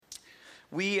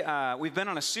We've been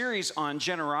on a series on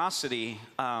generosity,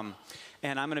 and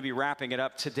I'm going to be wrapping it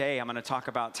up today. I'm going to talk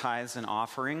about tithes and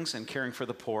offerings and caring for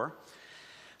the poor.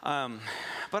 But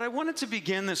I wanted to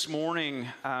begin this morning,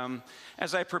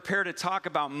 as I prepare to talk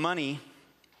about money,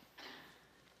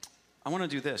 I want to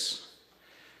do this.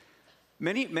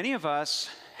 Many of us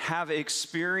have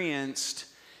experienced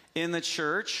in the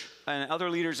church, and other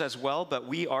leaders as well, but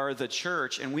we are the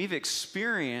church, and we've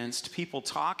experienced people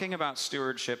talking about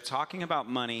stewardship, talking about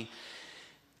money,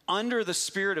 under the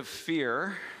spirit of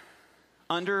fear,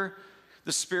 under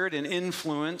the spirit and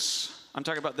influence. I'm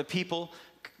talking about the people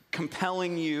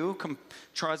compelling you,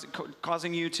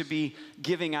 causing you to be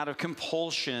giving out of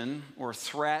compulsion or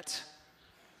threat,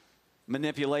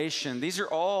 manipulation. These are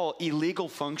all illegal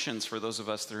functions for those of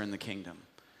us that are in the kingdom.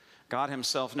 God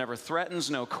himself never threatens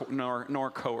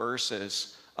nor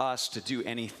coerces us to do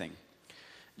anything.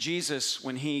 Jesus,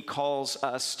 when he calls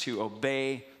us to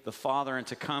obey the Father and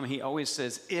to come, he always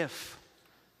says, if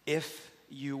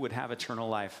you would have eternal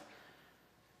life,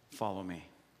 follow me.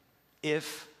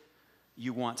 If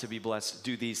you want to be blessed,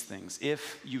 do these things.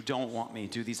 If you don't want me,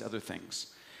 do these other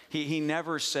things. He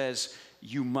never says,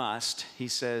 you must. He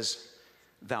says,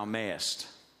 thou mayest.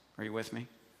 Are you with me?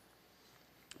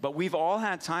 But we've all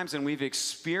had times and we've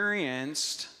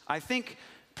experienced, I think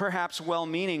perhaps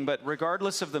well-meaning, but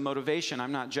regardless of the motivation,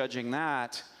 I'm not judging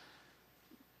that,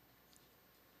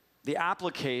 the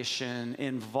application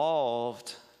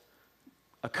involved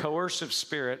a coercive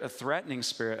spirit, a threatening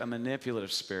spirit, a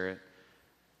manipulative spirit,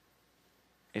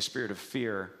 a spirit of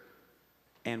fear.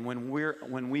 And when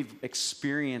we've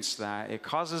experienced that, it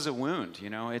causes a wound.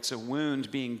 You know, it's a wound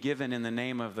being given in the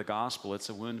name of the gospel. It's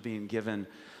a wound being given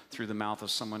through the mouth of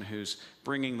someone who's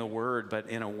bringing the word, but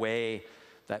in a way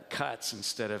that cuts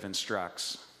instead of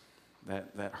instructs,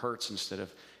 that hurts instead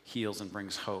of heals and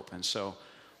brings hope. And so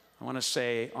I want to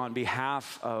say on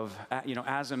behalf of,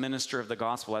 as a minister of the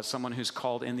gospel, as someone who's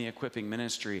called in the equipping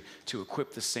ministry to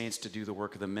equip the saints to do the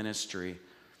work of the ministry,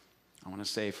 I want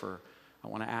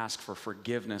to ask for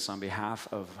forgiveness on behalf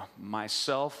of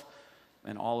myself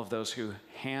and all of those who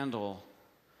handle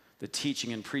the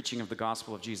teaching and preaching of the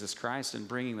gospel of Jesus Christ and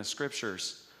bringing the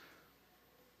scriptures.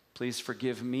 Please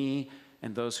forgive me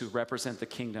and those who represent the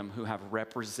kingdom, who have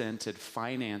represented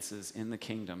finances in the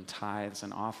kingdom, tithes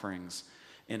and offerings,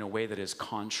 in a way that is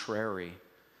contrary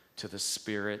to the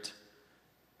spirit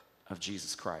of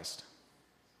Jesus Christ.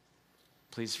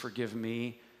 Please forgive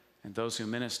me and those who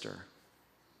minister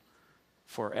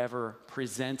for ever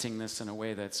presenting this in a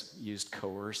way that's used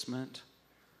coercement,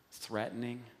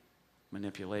 threatening,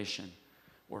 manipulation,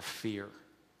 or fear.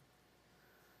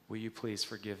 Will you please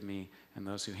forgive me and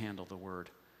those who handle the word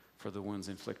for the wounds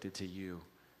inflicted to you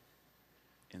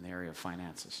in the area of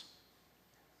finances?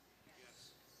 Yes.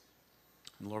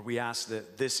 And Lord, we ask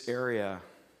that this area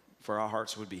for our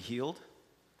hearts would be healed.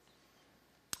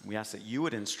 We ask that you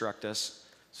would instruct us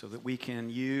so that we can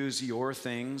use your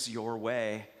things your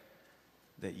way,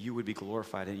 that you would be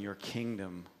glorified and your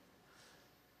kingdom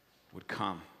would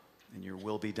come. And your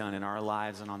will be done in our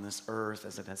lives and on this earth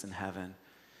as it is in heaven.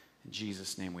 In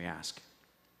Jesus' name we ask.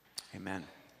 Amen.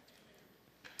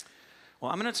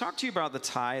 Well, I'm going to talk to you about the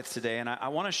tithe today, and I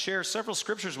want to share several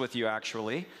scriptures with you,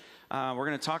 actually. We're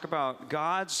going to talk about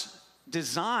God's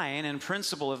design and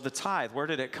principle of the tithe. Where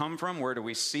did it come from? Where do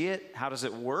we see it? How does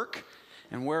it work?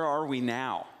 And where are we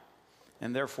now?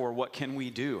 And therefore, what can we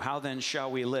do? How then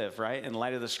shall we live, right, in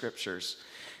light of the scriptures?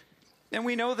 And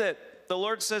we know that the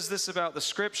Lord says this about the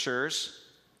scriptures,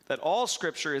 that all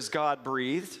scripture is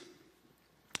God-breathed,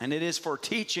 and it is for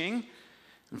teaching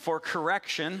and for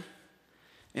correction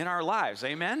in our lives.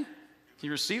 Amen? Do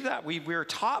you receive that? We're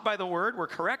taught by the word, we're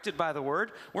corrected by the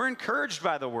word, we're encouraged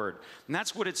by the word. And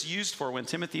that's what it's used for. When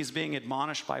Timothy is being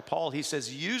admonished by Paul, he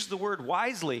says, use the word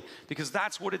wisely, because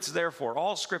that's what it's there for.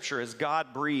 All scripture is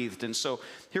God-breathed. And so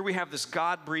here we have this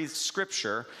God-breathed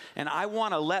scripture, and I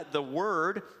want to let the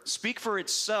word speak for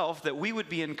itself, that we would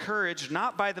be encouraged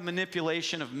not by the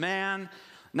manipulation of man,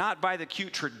 not by the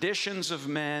cute traditions of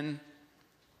men,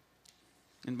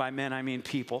 and by men I mean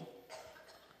people,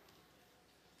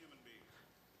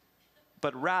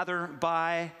 but rather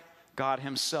by God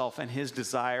himself and his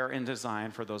desire and design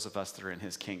for those of us that are in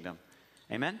his kingdom.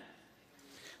 Amen?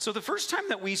 So the first time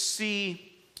that we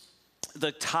see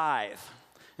the tithe,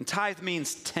 and tithe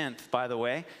means tenth, by the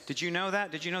way. Did you know that?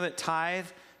 Did you know that tithe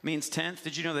means tenth?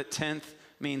 Did you know that tenth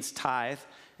means tithe?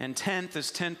 And tenth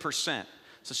is 10%.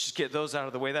 So let's just get those out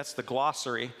of the way. That's the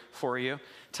glossary for you.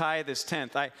 Tithe is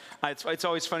tenth. It's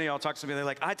always funny. I'll talk to somebody, they're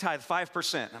like, I tithe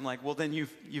 5%. I'm like, well, then you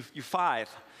five.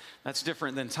 That's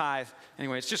different than tithe.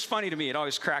 Anyway, it's just funny to me. It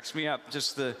always cracks me up.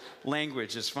 Just the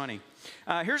language is funny.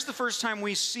 Here's the first time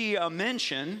we see a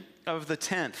mention of the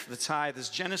tenth, the tithe, is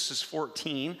Genesis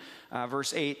 14,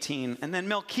 verse 18. And then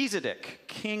Melchizedek,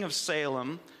 king of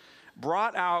Salem,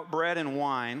 brought out bread and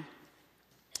wine.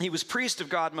 He was priest of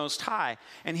God Most High,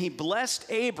 and he blessed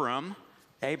Abraham,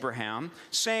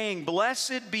 saying,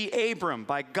 "Blessed be Abram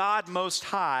by God Most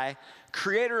High,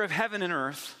 creator of heaven and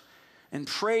earth, and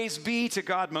praise be to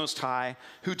God Most High,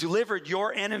 who delivered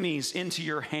your enemies into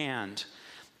your hand."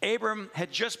 Abram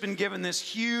had just been given this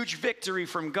huge victory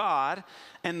from God,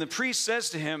 and the priest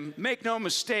says to him, "Make no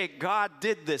mistake, God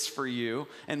did this for you,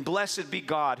 and blessed be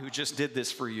God who just did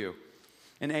this for you."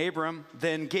 And Abram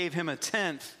then gave him a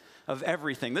tenth of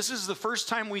everything. This is the first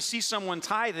time we see someone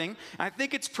tithing. I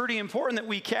think it's pretty important that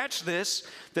we catch this,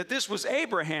 that this was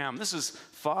Abraham. This is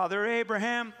Father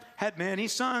Abraham had many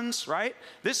sons, right?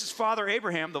 This is Father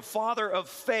Abraham, the father of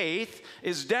faith,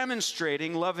 is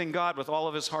demonstrating loving God with all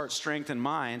of his heart, strength, and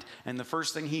mind. And the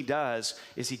first thing he does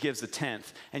is he gives the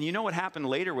tenth. And you know what happened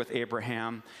later with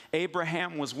Abraham?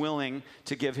 Abraham was willing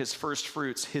to give his first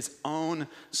fruits, his own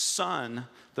son,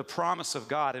 the promise of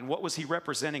God. And what was he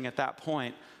representing at that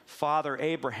point? Father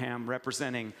Abraham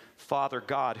representing Father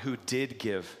God, who did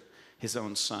give his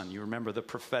own son. You remember the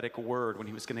prophetic word when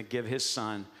he was going to give his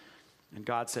son, and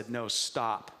God said, "No,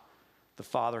 stop. The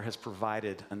Father has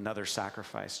provided another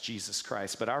sacrifice, Jesus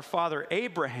Christ." But our father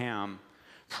Abraham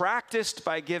practiced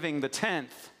by giving the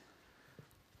tenth,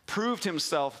 proved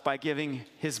himself by giving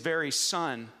his very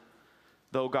son,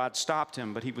 though God stopped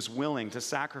him, but he was willing to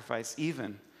sacrifice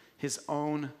even his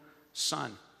own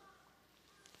son.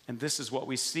 And this is what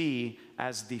we see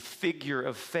as the figure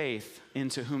of faith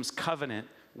into whose covenant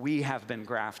we have been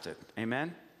grafted.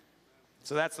 Amen?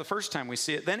 So that's the first time we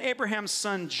see it. Then Abraham's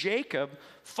son Jacob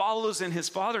follows in his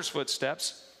father's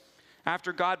footsteps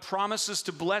after God promises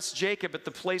to bless Jacob at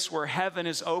the place where heaven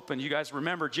is open. You guys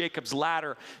remember Jacob's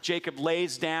ladder. Jacob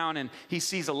lays down and he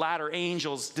sees a ladder,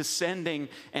 angels descending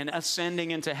and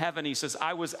ascending into heaven. He says,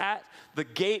 "I was at the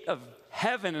gate of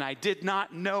heaven and I did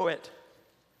not know it."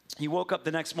 He woke up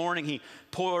the next morning, he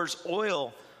pours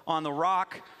oil on the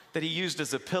rock that he used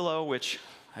as a pillow, which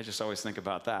I just always think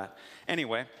about that.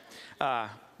 Anyway,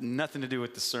 nothing to do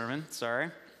with the sermon, sorry.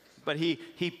 But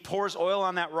he pours oil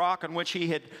on that rock on which he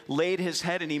had laid his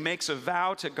head, and he makes a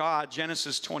vow to God.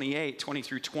 Genesis 28, 20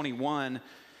 through 21,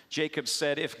 Jacob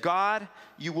said, "If God,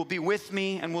 you will be with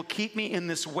me and will keep me in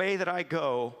this way that I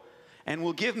go, and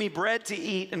will give me bread to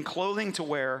eat and clothing to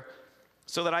wear,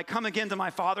 so that I come again to my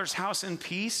father's house in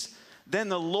peace, then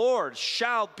the Lord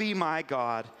shall be my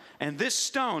God, and this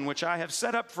stone which I have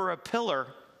set up for a pillar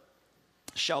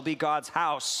shall be God's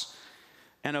house.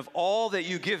 And of all that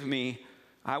you give me,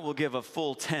 I will give a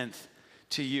full tenth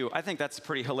to you." I think that's a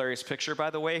pretty hilarious picture, by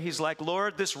the way. He's like,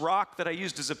 "Lord, this rock that I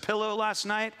used as a pillow last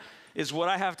night is what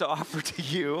I have to offer to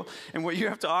you, and what you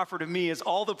have to offer to me is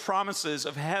all the promises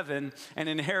of heaven and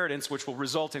inheritance which will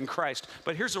result in Christ.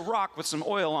 But here's a rock with some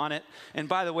oil on it, and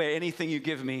by the way, anything you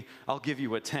give me, I'll give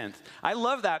you a tenth." I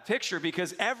love that picture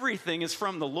because everything is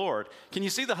from the Lord. Can you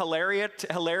see the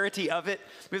hilarity of it?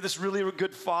 We have this really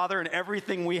good Father, and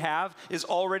everything we have is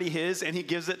already His, and He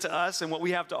gives it to us, and what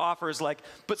we have to offer is like,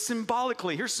 but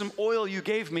symbolically, here's some oil you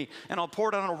gave me, and I'll pour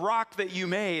it on a rock that you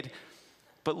made.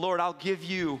 But Lord, I'll give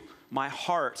you my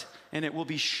heart, and it will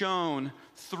be shown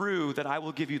through that I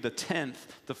will give you the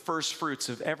tenth, the first fruits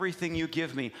of everything you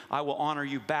give me. I will honor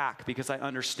you back because I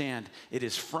understand it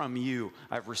is from you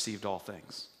I've received all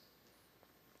things.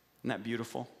 Isn't that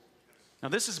beautiful? Now,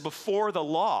 this is before the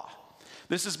law.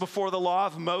 This is before the law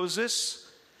of Moses.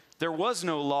 There was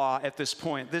no law at this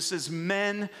point. This is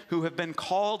men who have been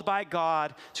called by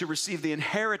God to receive the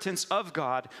inheritance of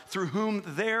God, through whom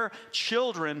their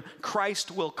children,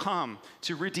 Christ, will come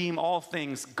to redeem all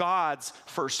things. God's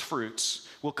first fruits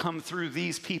will come through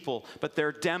these people, but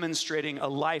they're demonstrating a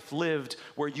life lived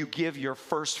where you give your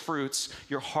first fruits,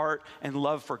 your heart and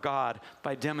love for God,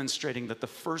 by demonstrating that the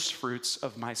first fruits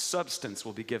of my substance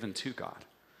will be given to God.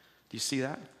 Do you see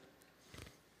that?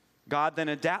 God then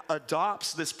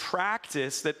adopts this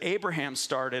practice that Abraham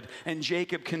started and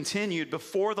Jacob continued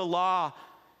before the law,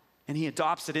 and he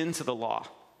adopts it into the law.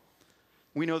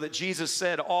 We know that Jesus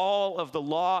said all of the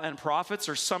law and prophets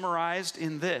are summarized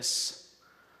in this: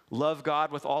 love God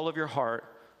with all of your heart,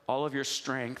 all of your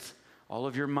strength, all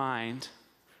of your mind,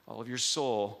 all of your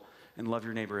soul, and love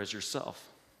your neighbor as yourself.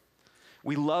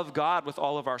 We love God with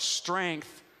all of our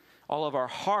strength, all of our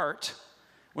heart,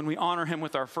 when we honor Him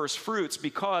with our first fruits,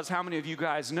 because how many of you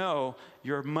guys know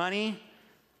your money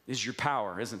is your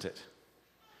power, isn't it?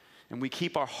 And we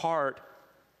keep our heart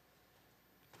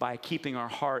by keeping our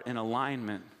heart in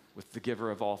alignment with the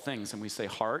giver of all things. And we say,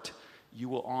 heart, you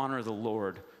will honor the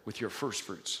Lord with your first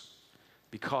fruits.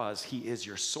 because he is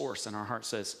your source. And our heart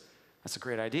says, that's a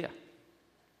great idea.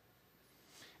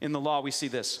 In the law, we see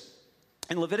this.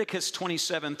 In Leviticus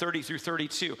 27, 30 through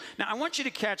 32. Now, I want you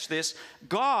to catch this.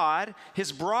 God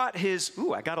has brought his,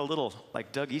 I got a little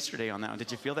like Doug Easterday on that one.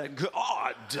 Did you feel that?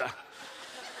 God,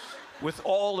 with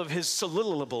all of his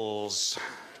syllables.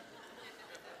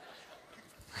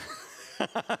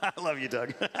 I love you,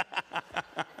 Doug.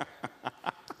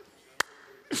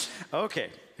 Okay,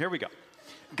 here we go.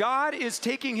 God is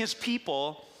taking his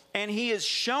people and he is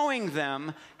showing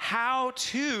them how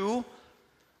to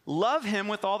love him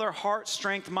with all their heart,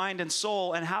 strength, mind, and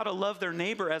soul, and how to love their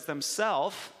neighbor as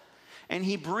themselves. And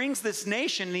he brings this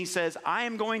nation and he says, I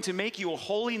am going to make you a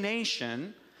holy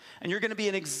nation, and you're going to be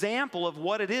an example of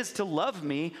what it is to love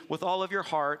me with all of your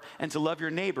heart and to love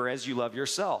your neighbor as you love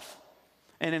yourself.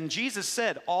 And then Jesus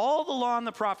said, all the law and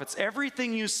the prophets,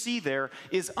 everything you see there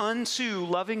is unto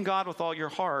loving God with all your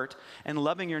heart and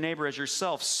loving your neighbor as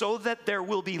yourself, so that there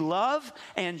will be love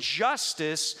and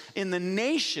justice in the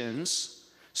nations,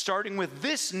 starting with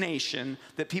this nation,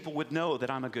 that people would know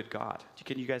that I'm a good God.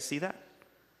 Can you guys see that?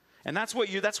 And that's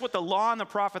what the law and the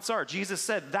prophets are. Jesus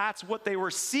said that's what they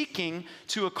were seeking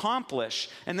to accomplish.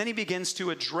 And then he begins to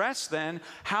address then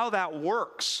how that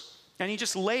works. And he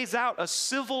just lays out a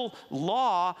civil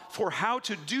law for how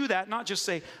to do that, not just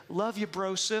say, love you,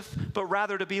 brosif, but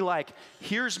rather to be like,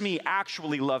 here's me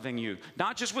actually loving you,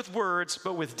 not just with words,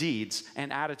 but with deeds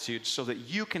and attitudes, so that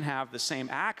you can have the same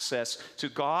access to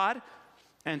God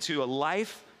and to a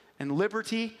life and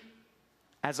liberty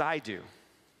as I do.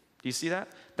 Do you see that?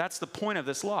 That's the point of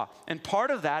this law. And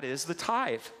part of that is the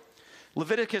tithe.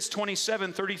 Leviticus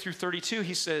 27, 30 through 32,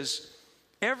 he says,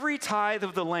 every tithe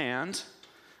of the land,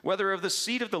 whether of the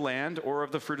seed of the land or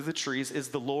of the fruit of the trees, is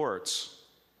the Lord's.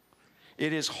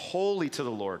 It is holy to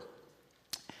the Lord.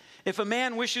 If a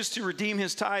man wishes to redeem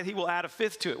his tithe, he will add a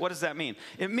fifth to it. What does that mean?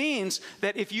 It means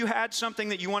that if you had something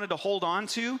that you wanted to hold on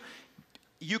to,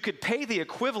 you could pay the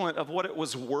equivalent of what it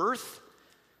was worth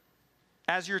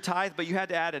as your tithe, but you had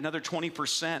to add another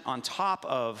 20% on top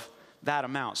of that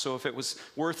amount. So if it was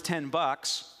worth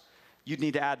 $10, you'd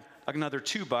need to add another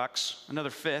 $2, another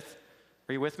fifth.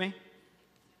 Are you with me?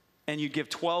 And you'd give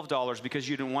 $12 because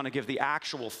you didn't want to give the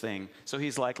actual thing. So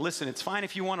he's like, listen, it's fine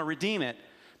if you want to redeem it,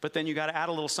 but then you got to add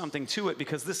a little something to it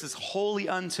because this is holy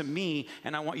unto me,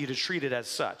 and I want you to treat it as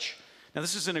such. Now,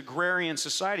 this is an agrarian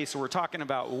society, so we're talking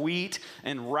about wheat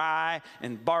and rye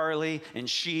and barley and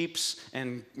sheeps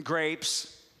and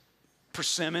grapes,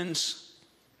 persimmons.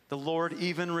 The Lord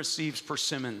even receives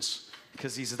persimmons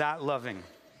because he's that loving.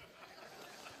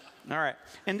 All right.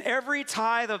 And every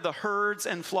tithe of the herds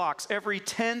and flocks, every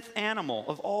 10th animal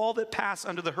of all that pass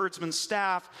under the herdsman's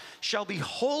staff shall be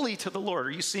holy to the Lord.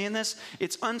 Are you seeing this?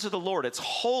 It's unto the Lord. It's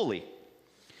holy.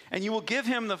 And you will give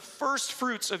him the first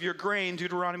fruits of your grain,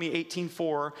 Deuteronomy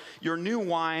 18:4, your new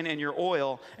wine and your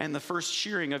oil, and the first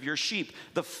shearing of your sheep.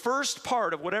 The first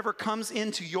part of whatever comes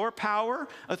into your power,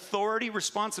 authority,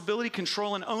 responsibility,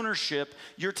 control, and ownership,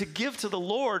 you're to give to the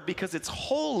Lord because it's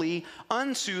holy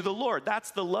unto the Lord.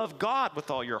 That's the love God with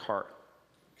all your heart.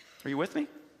 Are you with me?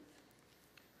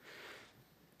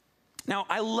 Now,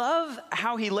 I love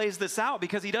how he lays this out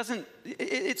because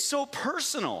it's so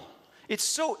personal. It's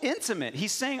so intimate.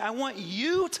 He's saying, I want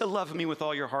you to love me with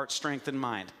all your heart, strength, and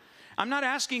mind. I'm not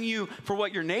asking you for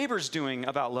what your neighbor's doing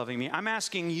about loving me. I'm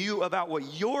asking you about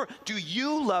do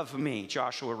you love me,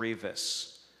 Joshua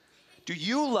Rivas? Do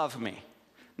you love me?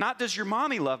 Not does your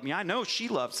mommy love me? I know she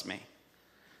loves me.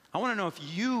 I want to know if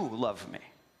you love me.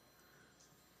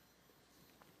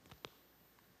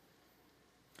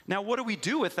 Now, what do we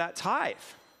do with that tithe?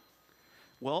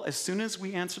 Well, as soon as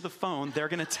we answer the phone, they're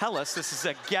going to tell us. This is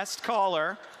a guest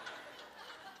caller.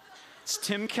 It's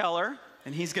Tim Keller,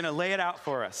 and he's going to lay it out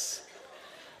for us.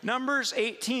 Numbers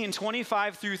 18,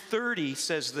 25 through 30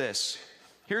 says this.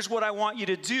 Here's what I want you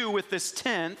to do with this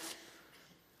tenth.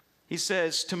 He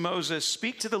says to Moses,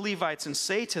 speak to the Levites and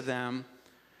say to them,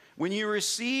 when you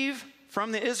receive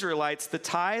from the Israelites the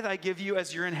tithe I give you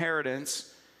as your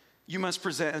inheritance, you must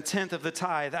present a tenth of the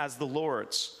tithe as the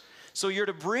Lord's. So you're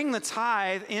to bring the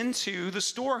tithe into the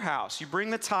storehouse. You bring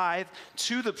the tithe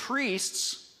to the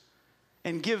priests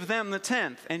and give them the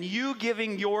tenth. And you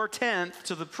giving your tenth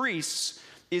to the priests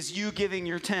is you giving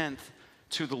your tenth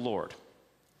to the Lord.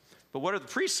 But what are the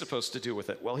priests supposed to do with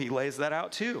it? Well, he lays that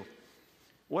out too.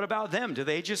 What about them? Do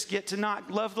they just get to not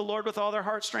love the Lord with all their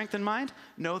heart, strength, and mind?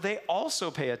 No, they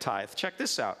also pay a tithe. Check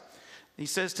this out. He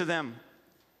says to them,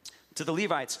 to the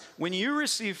Levites, when you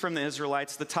receive from the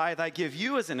Israelites the tithe I give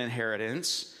you as an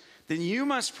inheritance, then you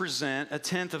must present a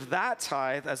tenth of that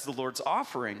tithe as the Lord's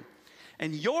offering.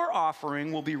 And your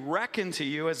offering will be reckoned to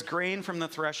you as grain from the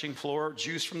threshing floor,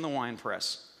 juice from the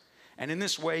winepress. And in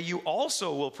this way, you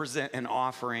also will present an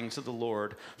offering to the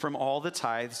Lord from all the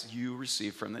tithes you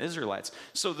receive from the Israelites.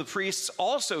 So the priests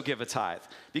also give a tithe,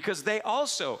 because they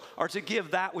also are to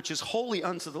give that which is holy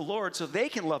unto the Lord, so they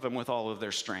can love him with all of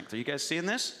their strength. Are you guys seeing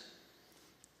this?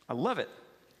 I love it.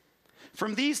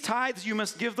 From these tithes, you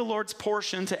must give the Lord's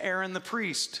portion to Aaron the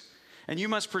priest. And you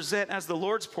must present as the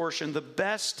Lord's portion the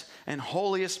best and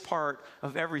holiest part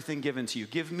of everything given to you.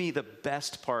 Give me the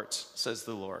best parts, says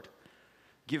the Lord.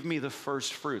 Give me the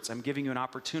first fruits. I'm giving you an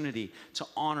opportunity to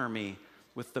honor me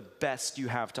with the best you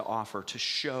have to offer, to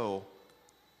show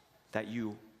that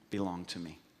you belong to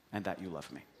me and that you love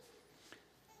me.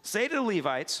 Say to the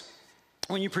Levites,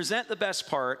 when you present the best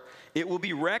part, it will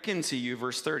be reckoned to you,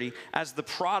 verse 30, as the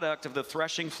product of the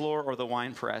threshing floor or the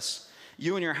winepress.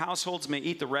 You and your households may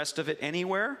eat the rest of it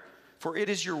anywhere, for it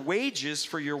is your wages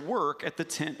for your work at the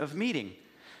tent of meeting.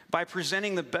 By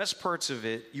presenting the best parts of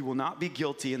it, you will not be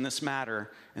guilty in this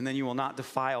matter, and then you will not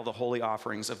defile the holy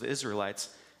offerings of the Israelites,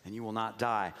 and you will not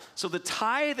die. So the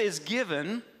tithe is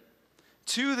given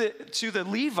to the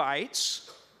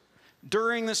Levites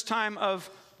during this time of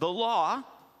the law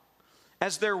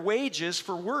as their wages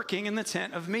for working in the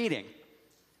tent of meeting.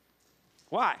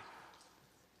 Why?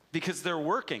 Because they're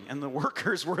working, and the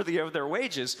workers worthy of their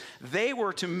wages. They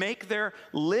were to make their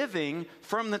living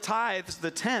from the tithes, the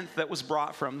tenth that was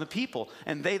brought from the people.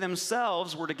 And they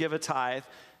themselves were to give a tithe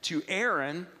to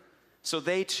Aaron, so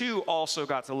they too also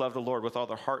got to love the Lord with all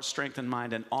their heart, strength, and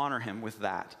mind, and honor him with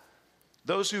that.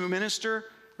 Those who minister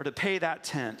are to pay that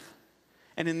tenth.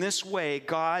 And in this way,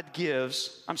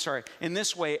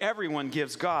 everyone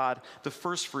gives God the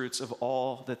first fruits of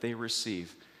all that they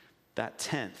receive. That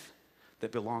tenth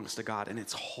that belongs to God, and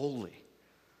it's holy.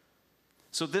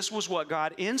 So this was what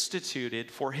God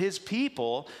instituted for his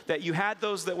people, that you had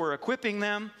those that were equipping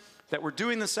them, that were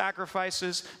doing the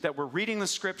sacrifices, that were reading the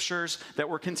scriptures, that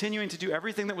were continuing to do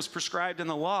everything that was prescribed in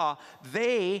the law.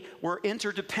 They were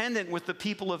interdependent with the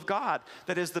people of God.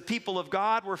 That as the people of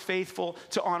God were faithful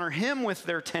to honor him with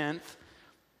their tenth,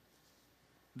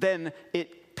 then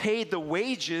it paid the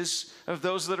wages of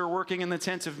those that are working in the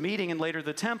tent of meeting and later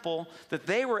the temple, that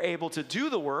they were able to do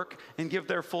the work and give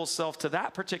their full self to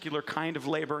that particular kind of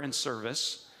labor and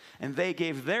service. And they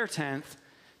gave their tenth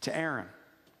to Aaron.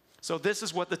 So this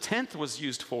is what the tenth was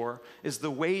used for, is the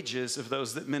wages of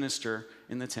those that minister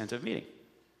in the tent of meeting.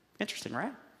 Interesting,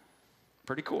 right?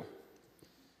 Pretty cool.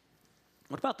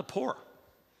 What about the poor?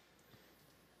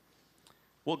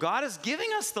 Well, God is giving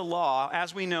us the law,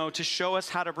 as we know, to show us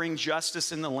how to bring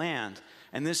justice in the land.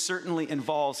 And this certainly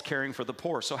involves caring for the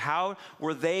poor. So how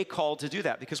were they called to do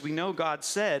that? Because we know God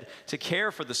said to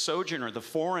care for the sojourner, the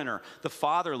foreigner, the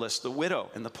fatherless, the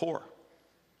widow, and the poor.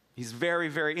 He's very,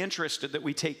 very interested that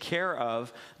we take care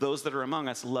of those that are among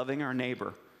us, loving our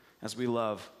neighbor as we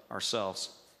love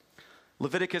ourselves.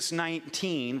 Leviticus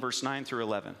 19, verse 9 through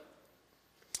 11.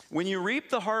 When you reap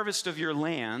the harvest of your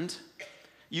land,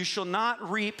 you shall not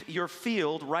reap your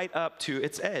field right up to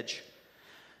its edge.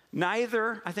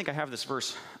 Neither, I think I have this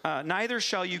verse, neither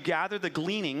shall you gather the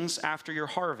gleanings after your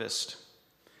harvest.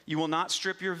 You will not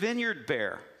strip your vineyard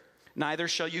bare. Neither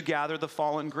shall you gather the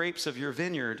fallen grapes of your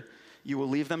vineyard. You will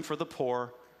leave them for the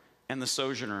poor and the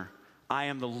sojourner. I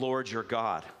am the Lord your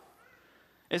God.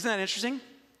 Isn't that interesting?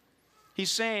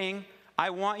 He's saying,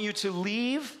 I want you to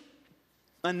leave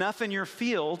enough in your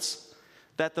fields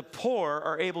that the poor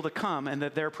are able to come and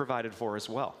that they're provided for as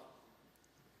well.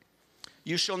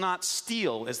 You shall not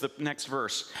steal, is the next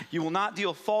verse. You will not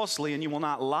deal falsely, and you will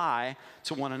not lie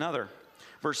to one another.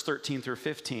 Verse 13 through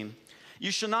 15. You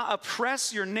shall not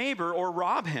oppress your neighbor or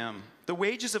rob him. The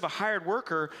wages of a hired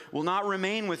worker will not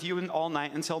remain with you all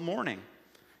night until morning.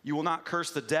 You will not curse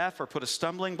the deaf or put a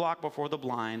stumbling block before the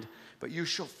blind, but you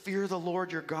shall fear the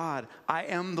Lord your God. I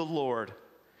am the Lord.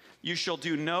 You shall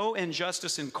do no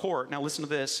injustice in court. Now listen to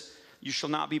this. You shall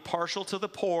not be partial to the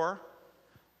poor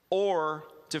or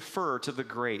defer to the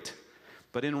great,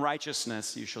 but in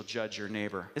righteousness you shall judge your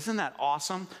neighbor. Isn't that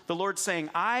awesome? The Lord's saying,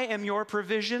 I am your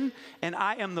provision and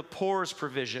I am the poor's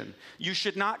provision. You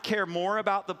should not care more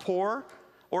about the poor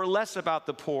or less about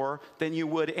the poor than you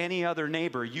would any other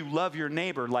neighbor. You love your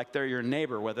neighbor like they're your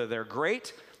neighbor, whether they're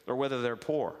great or whether they're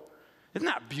poor. Isn't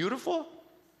that beautiful?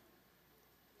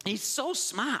 He's so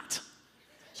smart.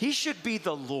 He should be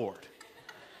the Lord.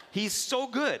 He's so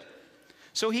good.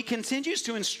 So he continues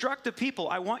to instruct the people,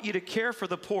 I want you to care for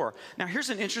the poor. Now, here's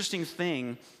an interesting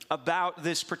thing about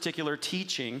this particular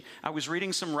teaching. I was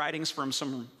reading some writings from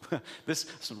some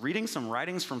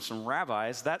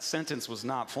rabbis. That sentence was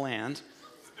not planned.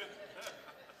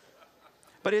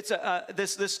 But it's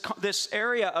this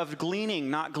area of gleaning,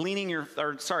 not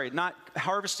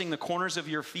harvesting the corners of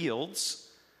your fields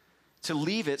to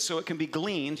leave it so it can be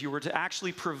gleaned. You were to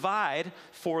actually provide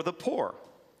for the poor.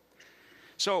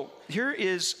 So here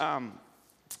is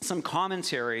some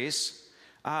commentaries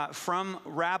from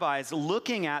rabbis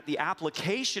looking at the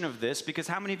application of this, because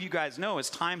how many of you guys know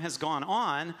as time has gone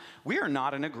on, we are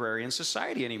not an agrarian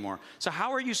society anymore. So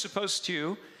how are you supposed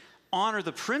to honor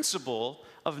the principle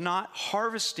of not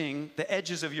harvesting the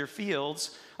edges of your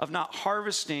fields, of not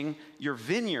harvesting your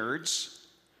vineyards,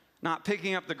 not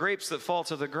picking up the grapes that fall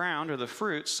to the ground or the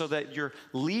fruits, so that you're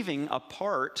leaving a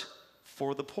part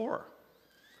for the poor?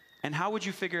 And how would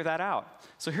you figure that out?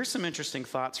 So here's some interesting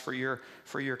thoughts for your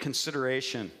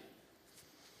consideration.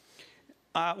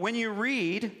 When you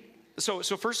read, so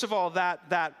first of all,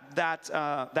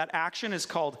 that action is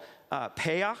called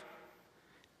peah.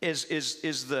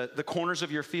 Is the corners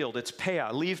of your field. It's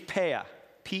peah. Leave peah.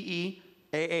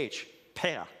 P-E-A-H.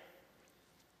 Peah.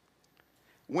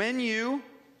 When you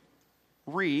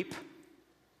reap,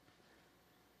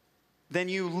 then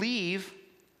you leave.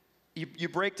 You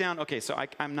break down. Okay, so I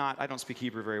don't speak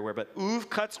Hebrew very well, but uv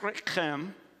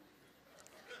katzrechem.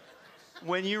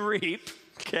 When you reap,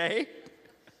 okay,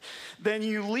 then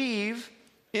you leave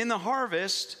in the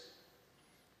harvest.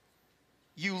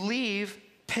 You leave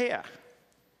peah.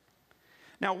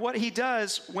 Now, what he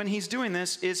does when he's doing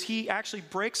this is he actually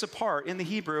breaks apart in the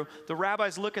Hebrew. The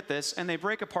rabbis look at this and they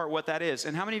break apart what that is.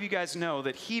 And how many of you guys know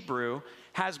that Hebrew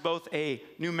has both a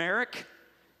numeric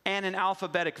and an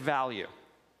alphabetic value?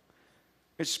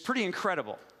 It's pretty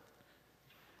incredible.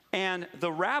 And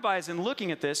the rabbis, in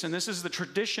looking at this, and this is the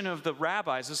tradition of the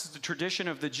rabbis, this is the tradition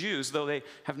of the Jews, though they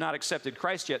have not accepted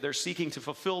Christ yet, they're seeking to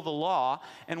fulfill the law.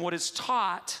 And what is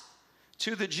taught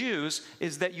to the Jews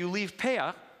is that you leave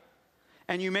peah,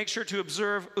 and you make sure to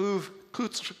observe uv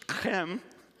kutzchem,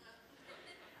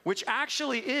 which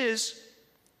actually is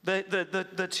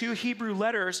the two Hebrew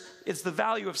letters. It's the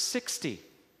value of 60.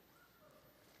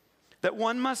 That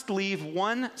one must leave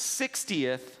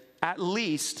 1/60th at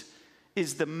least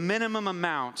is the minimum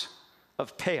amount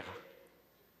of peah.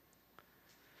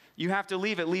 You have to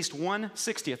leave at least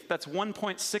 1/60th. That's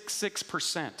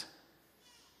 1.66%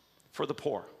 for the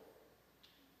poor.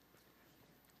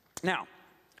 Now,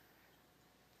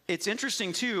 it's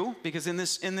interesting too, because in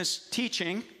this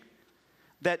teaching,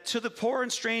 that to the poor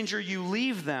and stranger you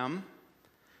leave them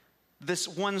this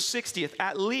 1/60th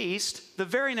at least. The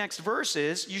very next verse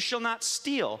is, you shall not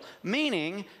steal.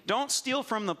 Meaning, don't steal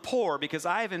from the poor, because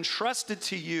I have entrusted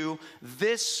to you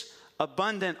this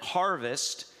abundant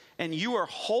harvest, and you are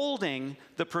holding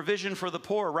the provision for the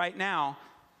poor right now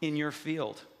in your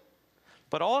field.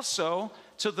 But also,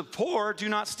 to the poor, do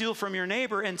not steal from your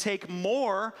neighbor and take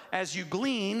more as you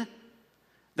glean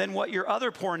than what your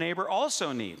other poor neighbor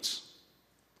also needs.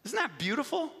 Isn't that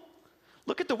beautiful?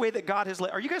 Look at the way that God has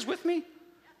led. Are you guys with me?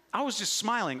 I was just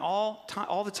smiling all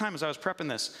the time as I was prepping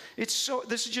this.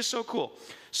 This is just so cool.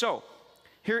 So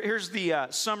here's the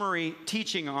summary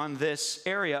teaching on this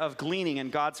area of gleaning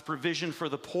and God's provision for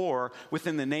the poor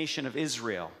within the nation of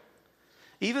Israel.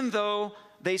 Even though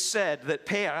they said that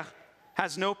peah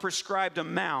has no prescribed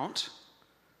amount,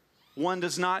 one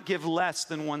does not give less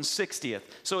than 1/60th.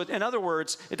 So in other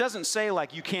words, it doesn't say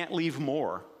like you can't leave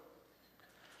more.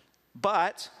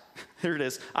 But, here it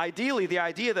is, ideally the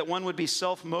idea that one would be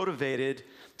self-motivated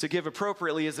to give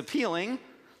appropriately is appealing,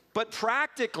 but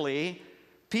practically,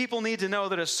 people need to know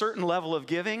that a certain level of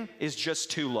giving is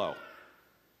just too low.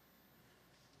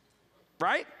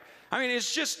 Right? I mean,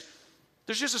 there's just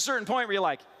a certain point where you're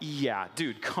like, yeah,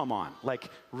 dude, come on. Like,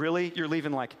 really? You're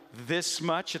leaving like this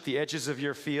much at the edges of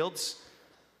your fields?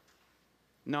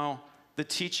 No, the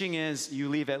teaching is you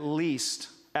leave at least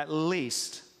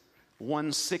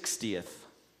 1/60th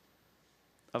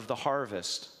of the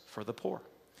harvest for the poor.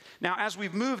 Now, as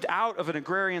we've moved out of an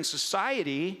agrarian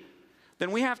society,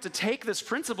 then we have to take this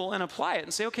principle and apply it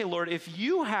and say, okay, Lord, if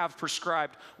you have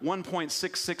prescribed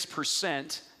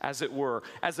 1.66%, as it were,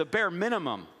 as a bare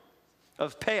minimum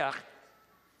of peah,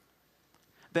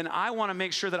 then I want to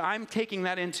make sure that I'm taking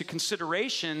that into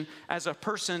consideration as a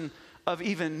person of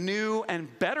even new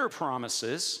and better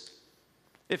promises.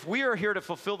 If we are here to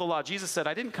fulfill the law, Jesus said,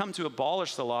 I didn't come to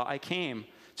abolish the law, I came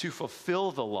to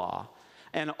fulfill the law.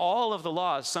 And all of the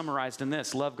law is summarized in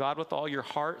this: love God with all your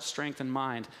heart, strength, and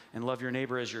mind, and love your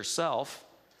neighbor as yourself.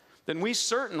 Then we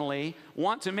certainly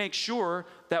want to make sure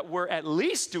that we're at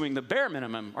least doing the bare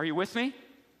minimum. Are you with me?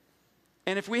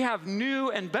 And if we have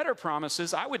new and better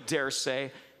promises, I would dare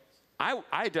say,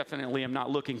 I definitely am not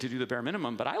looking to do the bare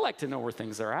minimum, but I like to know where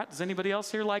things are at. Does anybody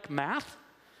else here like math?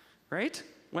 Right?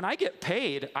 When I get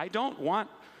paid, I don't want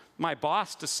my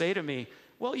boss to say to me,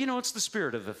 well, it's the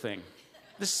spirit of the thing.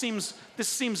 This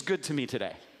seems good to me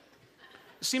today.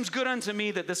 It seems good unto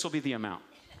me that this will be the amount.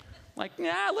 Like,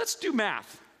 let's do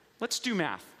math. Let's do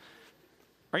math.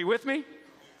 Are you with me?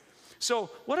 So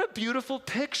what a beautiful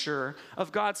picture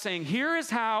of God saying, here is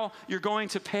how you're going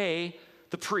to pay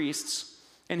the priests,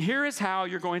 and here is how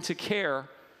you're going to care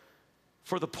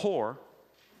for the poor.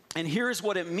 And here's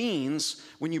what it means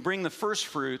when you bring the first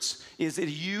fruits, is it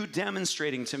you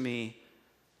demonstrating to me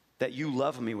that you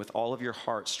love me with all of your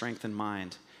heart, strength, and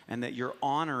mind, and that you're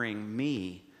honoring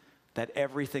me, that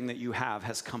everything that you have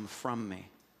has come from me.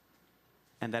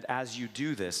 And that as you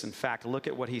do this, in fact, look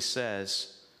at what he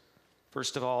says.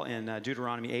 First of all, in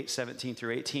Deuteronomy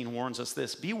 8:17-18 warns us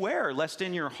this: beware lest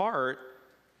in your heart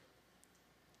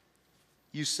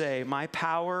you say, my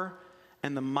power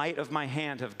and the might of my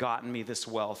hand have gotten me this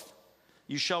wealth.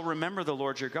 You shall remember the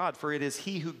Lord your God, for it is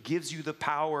he who gives you the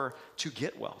power to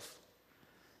get wealth.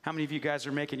 How many of you guys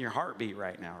are making your heart beat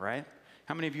right now, right?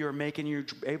 How many of you are making you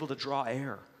able to draw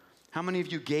air? How many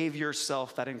of you gave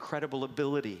yourself that incredible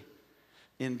ability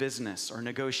in business or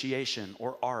negotiation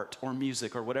or art or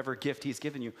music or whatever gift he's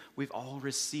given you? We've all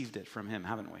received it from him,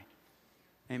 haven't we?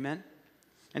 Amen?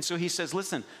 And so he says,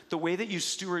 listen, the way that you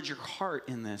steward your heart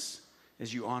in this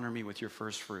is you honor me with your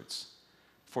first fruits.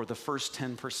 For the first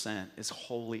 10% is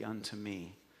holy unto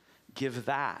me. Give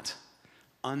that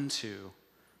unto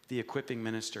the equipping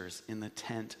ministers in the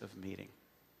tent of meeting.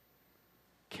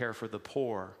 Care for the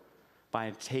poor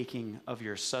by taking of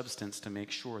your substance to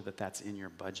make sure that that's in your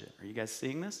budget. Are you guys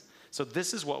seeing this? So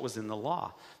this is what was in the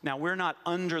law. Now, we're not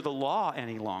under the law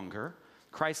any longer.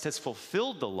 Christ has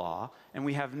fulfilled the law, and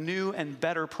we have new and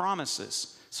better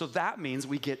promises. So that means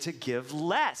we get to give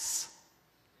less.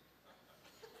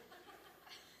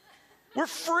 We're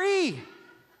free.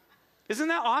 Isn't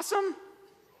that awesome?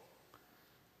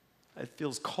 It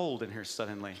feels cold in here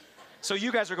suddenly. So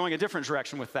you guys are going a different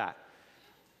direction with that.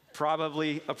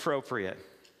 Probably appropriate.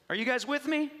 Are you guys with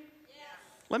me? Yes.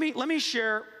 Let me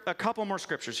share a couple more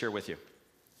scriptures here with you.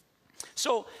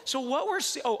 So what we're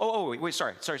seeing, wait,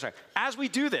 sorry. As we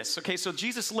do this, okay, so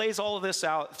Jesus lays all of this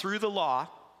out through the law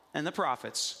and the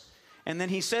prophets, and then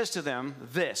he says to them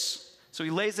this. So he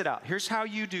lays it out. Here's how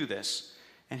you do this,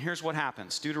 and here's what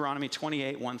happens. Deuteronomy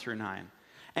 28, 1-9.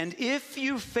 And if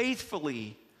you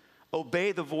faithfully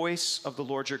obey the voice of the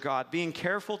Lord your God, being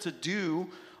careful to do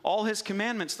all his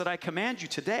commandments that I command you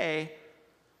today,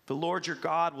 the Lord your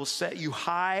God will set you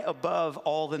high above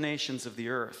all the nations of the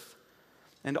earth.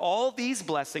 And all these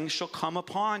blessings shall come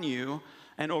upon you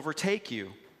and overtake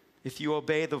you if you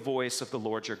obey the voice of the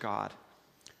Lord your God.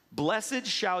 Blessed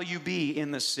shall you be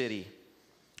in the city,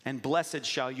 and blessed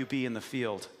shall you be in the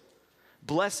field.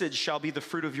 Blessed shall be the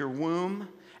fruit of your womb,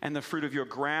 and the fruit of your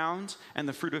ground, and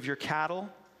the fruit of your cattle,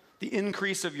 the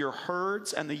increase of your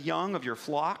herds, and the young of your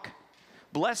flock.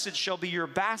 Blessed shall be your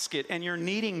basket and your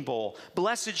kneading bowl.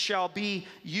 Blessed shall you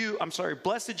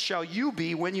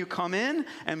be when you come in,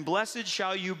 and blessed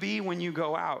shall you be when you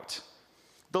go out.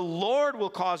 The Lord will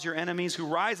cause your enemies who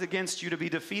rise against you to be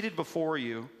defeated before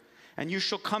you, and they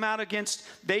shall come out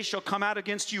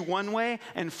against you one way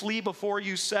and flee before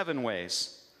you 7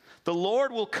 ways. The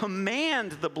Lord will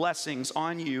command the blessings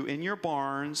on you in your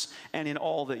barns and in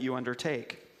all that you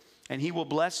undertake. And he will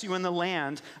bless you in the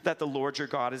land that the Lord your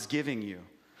God is giving you.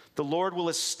 The Lord will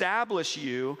establish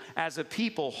you as a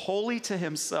people holy to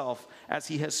himself, as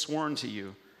he has sworn to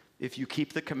you, if you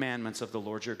keep the commandments of the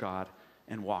Lord your God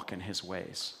and walk in his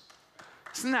ways.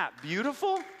 Isn't that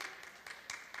beautiful?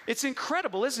 It's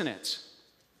incredible, isn't it?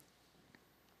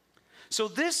 So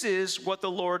this is what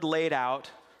the Lord laid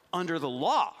out under the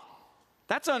law.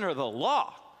 That's under the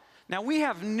law. Now, we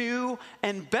have new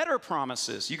and better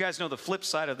promises. You guys know the flip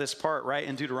side of this part, right?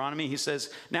 In Deuteronomy, he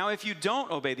says, now if you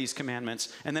don't obey these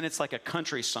commandments, and then it's like a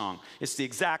country song. It's the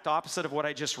exact opposite of what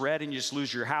I just read, and you just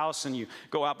lose your house, and you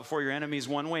go out before your enemies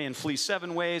 1 way and flee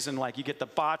 7 ways, and like you get the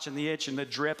botch and the itch and the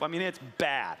drip. I mean, it's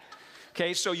bad.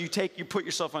 Okay, so you put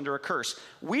yourself under a curse.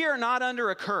 We are not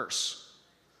under a curse.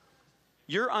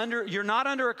 You're not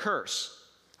under a curse.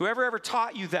 Whoever ever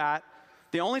taught you that,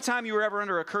 the only time you were ever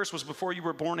under a curse was before you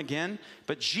were born again,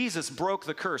 but Jesus broke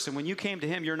the curse, and when you came to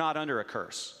him, you're not under a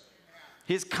curse.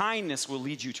 His kindness will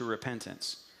lead you to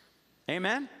repentance.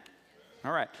 Amen?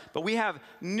 All right, but we have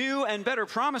new and better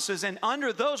promises, and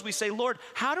under those we say, Lord,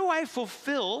 how do I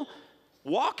fulfill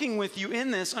walking with you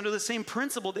in this under the same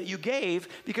principle that you gave?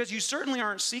 Because you certainly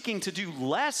aren't seeking to do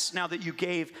less now that you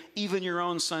gave even your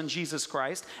own son, Jesus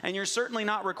Christ. And you're certainly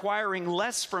not requiring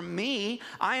less from me.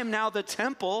 I am now the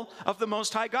temple of the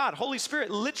Most High God. Holy Spirit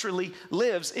literally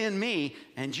lives in me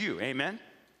and you. Amen?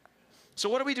 So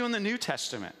what do we do in the New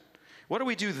Testament? What do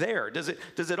we do there? Does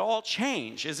it all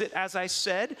change? Is it, as I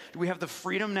said, do we have the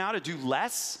freedom now to do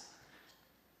less?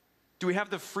 Do we have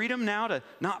the freedom now to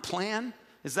not plan?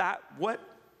 Is that what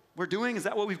we're doing? Is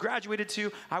that what we've graduated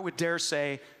to? I would dare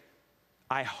say,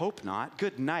 I hope not.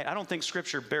 Good night. I don't think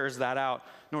Scripture bears that out,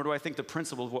 nor do I think the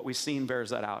principle of what we've seen bears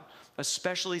that out,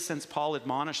 especially since Paul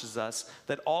admonishes us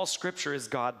that all Scripture is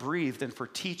God-breathed and for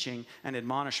teaching and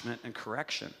admonishment and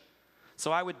correction.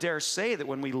 So I would dare say that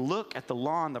when we look at the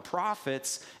law and the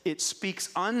prophets, it speaks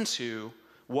unto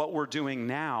what we're doing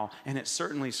now, and it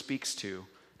certainly speaks to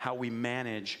how we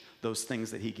manage those things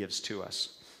that he gives to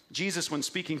us. Jesus, when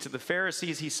speaking to the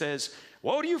Pharisees, he says,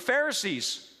 "Woe to you,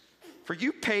 Pharisees! For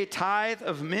you pay tithe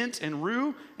of mint and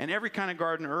rue and every kind of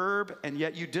garden herb, and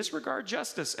yet you disregard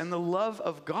justice and the love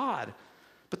of God.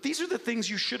 But these are the things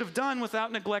you should have done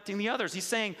without neglecting the others." He's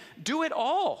saying, do it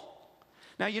all.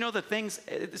 Now, you know the things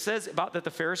it says about that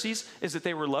the Pharisees is that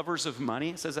they were lovers of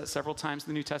money. It says that several times in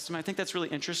the New Testament. I think that's really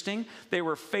interesting. They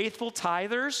were faithful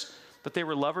tithers, but they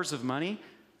were lovers of money.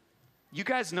 You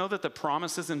guys know that the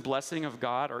promises and blessing of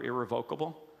God are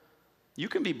irrevocable. You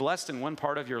can be blessed in one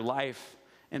part of your life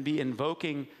and be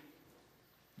invoking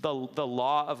the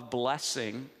law of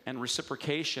blessing and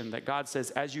reciprocation that God says,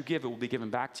 as you give, it will be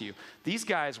given back to you. These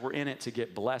guys were in it to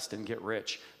get blessed and get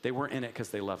rich. They weren't in it because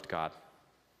they loved God.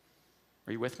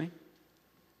 Are you with me?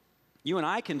 You and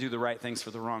I can do the right things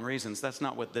for the wrong reasons. That's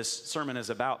not what this sermon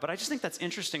is about. But I just think that's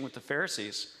interesting with the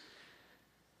Pharisees,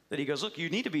 that he goes, look,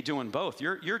 you need to be doing both.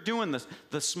 You're doing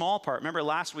the small part. Remember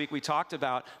last week we talked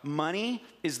about money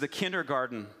is the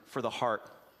kindergarten for the heart.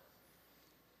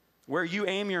 Where you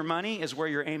aim your money is where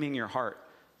you're aiming your heart.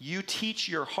 You teach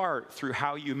your heart through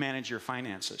how you manage your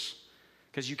finances,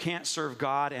 because you can't serve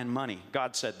God and money.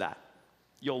 God said that.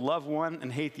 You'll love one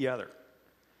and hate the other.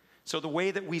 So the way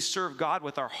that we serve God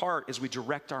with our heart is we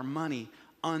direct our money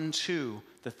unto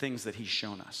the things that he's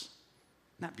shown us.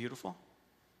 Isn't that beautiful?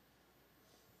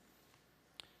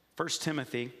 1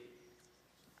 Timothy,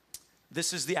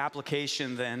 this is the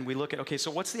application then. We look at, okay, so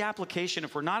what's the application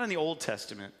if we're not in the Old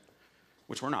Testament?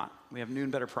 Which we're not. We have new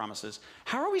and better promises.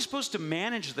 How are we supposed to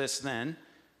manage this then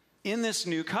in this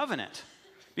new covenant?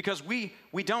 Because we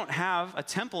don't have a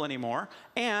temple anymore,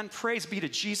 and praise be to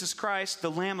Jesus Christ,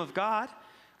 the Lamb of God,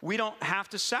 we don't have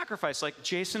to sacrifice. Like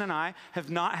Jason and I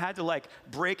have not had to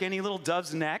break any little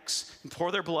doves' necks and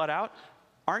pour their blood out.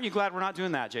 Aren't you glad we're not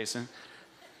doing that, Jason?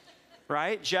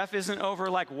 Right? Jeff isn't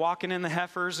over walking in the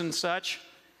heifers and such.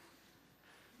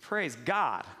 Praise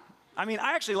God. I mean,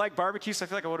 I actually like barbecue, so I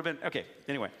feel like I would have been, okay,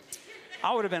 anyway.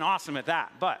 I would have been awesome at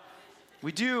that. But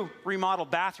we do remodel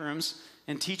bathrooms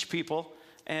and teach people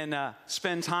and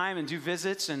spend time and do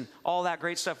visits and all that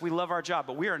great stuff. We love our job,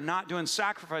 but we are not doing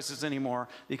sacrifices anymore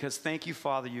because thank you,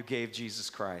 Father, you gave Jesus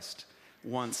Christ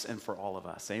once and for all of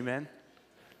us. Amen?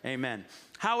 Amen.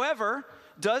 However,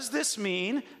 does this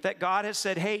mean that God has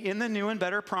said, hey, in the new and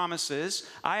better promises,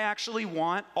 I actually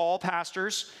want all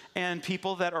pastors and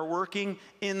people that are working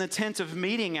in the tent of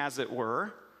meeting, as it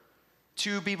were,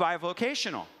 to be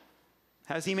bivocational?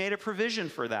 Has he made a provision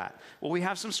for that? Well, we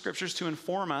have some scriptures to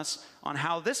inform us on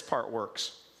how this part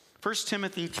works. 1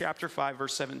 Timothy chapter 5,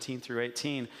 verse 17 through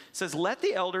 18 says, let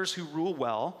the elders who rule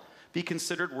well be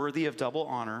considered worthy of double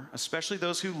honor, especially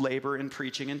those who labor in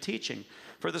preaching and teaching.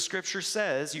 For the scripture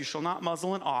says, you shall not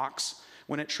muzzle an ox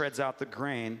when it treads out the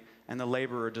grain, and the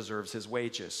laborer deserves his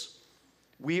wages.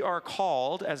 We are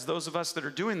called, as those of us that are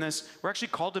doing this, we're actually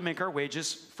called to make our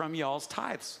wages from y'all's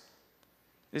tithes.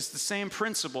 It's the same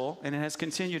principle, and it has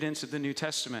continued into the New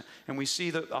Testament. And we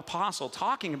see the apostle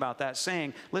talking about that,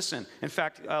 saying, listen, in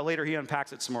fact, later he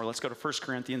unpacks it some more. Let's go to 1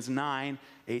 Corinthians 9,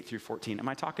 8 through 14. Am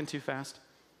I talking too fast?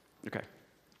 Okay.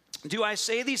 Do I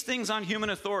say these things on human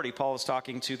authority? Paul is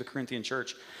talking to the Corinthian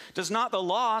church. Does not the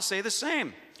law say the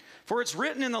same? For it's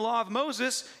written in the law of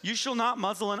Moses, you shall not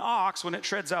muzzle an ox when it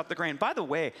treads out the grain. By the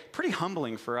way, pretty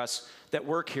humbling for us that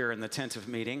work here in the tent of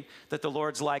meeting, that the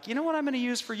Lord's like, you know what I'm going to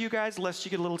use for you guys, lest you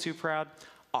get a little too proud?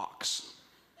 Ox.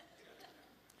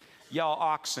 Y'all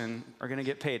oxen are going to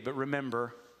get paid, but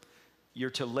remember,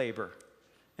 you're to labor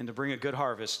and to bring a good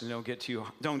harvest, and don't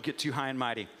get too high and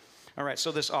mighty. All right,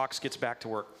 so this ox gets back to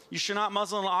work. You should not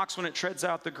muzzle an ox when it treads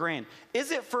out the grain.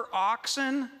 Is it for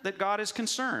oxen that God is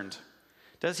concerned?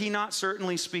 Does he not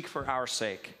certainly speak for our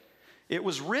sake? It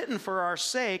was written for our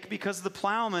sake because the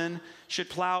plowman should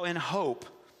plow in hope,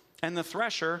 and the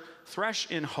thresher thresh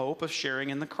in hope of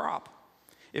sharing in the crop.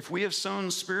 If we have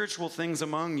sown spiritual things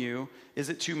among you, is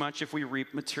it too much if we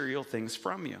reap material things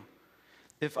from you?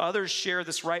 If others share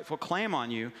this rightful claim on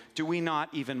you, do we not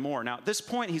even more? Now, at this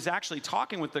point, he's actually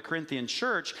talking with the Corinthian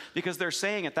church because they're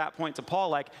saying at that point to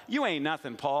Paul, you ain't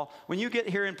nothing, Paul. When you get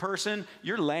here in person,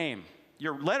 you're lame.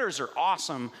 your letters are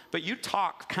awesome, but you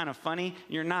talk kind of funny.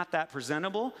 You're not that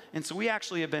presentable. And so we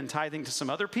actually have been tithing to some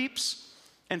other peeps.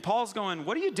 And Paul's going,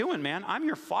 what are you doing, man? I'm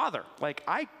your father. Like,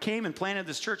 I came and planted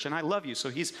this church, and I love you. So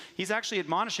he's actually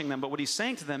admonishing them. But what he's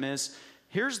saying to them is,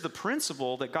 here's the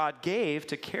principle that God gave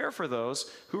to care for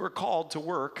those who are called to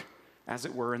work, as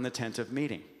it were, in the tent of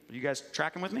meeting. Are you guys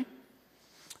tracking with me?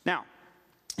 Now,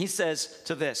 he says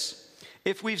to this,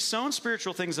 if we've sown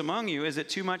spiritual things among you, is it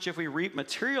too much if we reap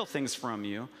material things from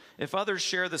you? If others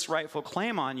share this rightful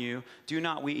claim on you, do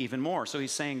not we even more? So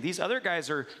he's saying these other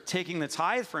guys are taking the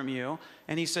tithe from you,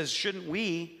 and he says, shouldn't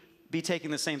we be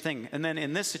taking the same thing? And then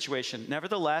in this situation,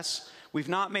 nevertheless, we've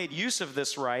not made use of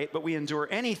this right, but we endure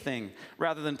anything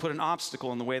rather than put an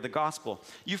obstacle in the way of the gospel.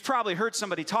 You've probably heard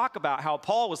somebody talk about how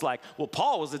Paul was like, well,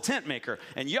 Paul was a tent maker,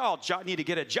 and y'all need to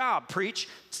get a job, preach,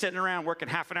 sitting around working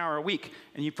half an hour a week.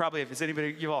 And you probably,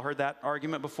 you've all heard that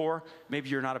argument before? Maybe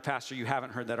you're not a pastor, you haven't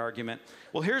heard that argument.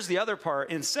 Well, here's the other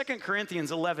part. In 2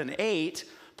 Corinthians 11:8,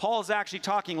 Paul is actually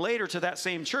talking later to that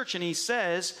same church, and he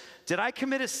says, did I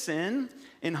commit a sin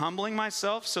in humbling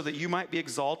myself so that you might be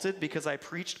exalted because I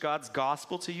preached God's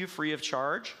gospel to you free of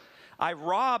charge? I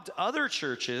robbed other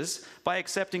churches by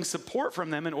accepting support from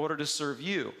them in order to serve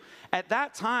you. At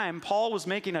that time, Paul was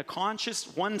making a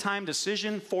conscious one-time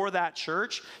decision for that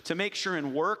church to make sure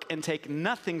and work and take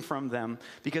nothing from them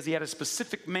because he had a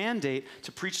specific mandate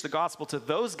to preach the gospel to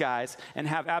those guys and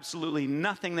have absolutely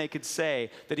nothing they could say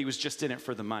that he was just in it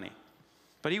for the money.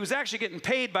 But he was actually getting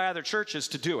paid by other churches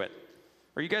to do it.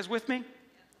 Are you guys with me?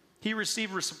 He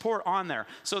received support on there.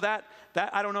 So that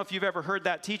I don't know if you've ever heard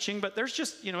that teaching, but there's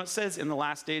just, it says in the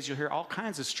last days you'll hear all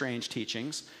kinds of strange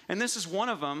teachings. And this is one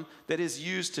of them that is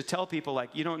used to tell people, like,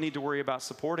 you don't need to worry about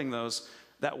supporting those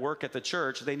that work at the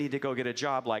church. They need to go get a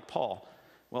job like Paul.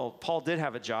 Well, Paul did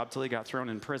have a job till he got thrown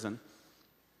in prison.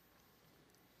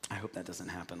 I hope that doesn't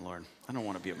happen, Lord. I don't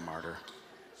want to be a martyr.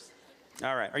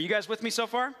 All right. Are you guys with me so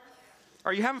far?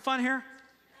 Are you having fun here?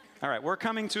 All right. We're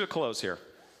coming to a close here.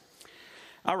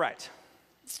 All right.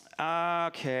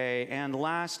 Okay, and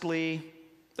lastly,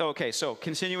 so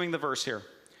continuing the verse here.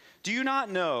 Do you not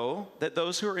know that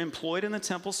those who are employed in the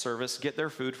temple service get their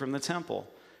food from the temple,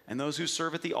 and those who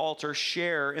serve at the altar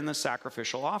share in the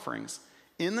sacrificial offerings?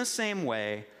 In the same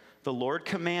way, the Lord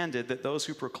commanded that those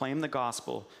who proclaim the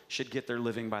gospel should get their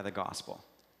living by the gospel.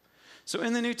 So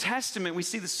in the New Testament, we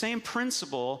see the same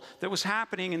principle that was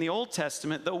happening in the Old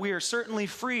Testament, though we are certainly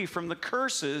free from the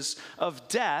curses of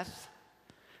death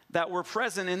that were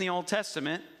present in the Old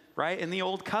Testament, right? In the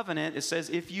Old Covenant, it says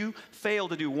if you fail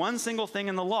to do one single thing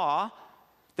in the law,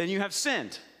 then you have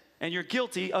sinned, and you're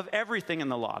guilty of everything in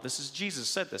the law. This is Jesus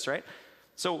said this, right?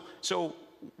 So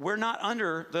we're not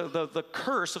under the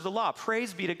curse of the law.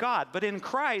 Praise be to God. But in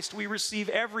Christ, we receive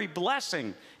every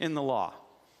blessing in the law.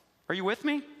 Are you with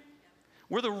me?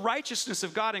 We're the righteousness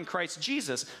of God in Christ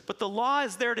Jesus, but the law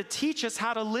is there to teach us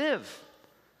how to live.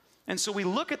 And so we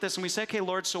look at this and we say, okay,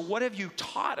 Lord, so what have you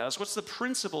taught us? What's the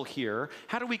principle here?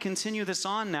 How do we continue this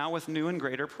on now with new and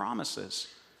greater promises?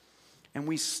 And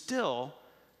we still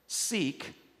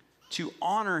seek to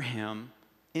honor him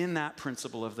in that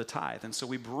principle of the tithe. And so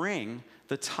we bring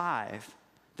the tithe,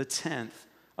 the tenth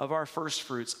of our first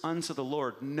fruits unto the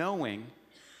Lord, knowing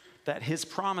that his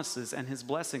promises and his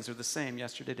blessings are the same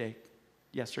yesterday,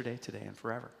 today, and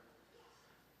forever.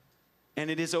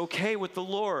 And it is okay with the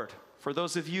Lord. For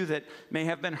those of you that may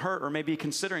have been hurt or may be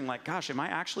considering, like, gosh, am I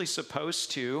actually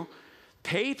supposed to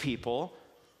pay people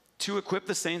to equip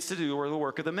the saints to do the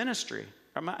work of the ministry?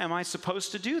 Am I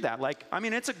supposed to do that?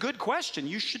 It's a good question.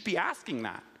 You should be asking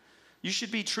that. You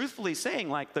should be truthfully saying,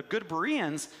 like the good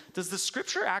Bereans, does the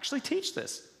scripture actually teach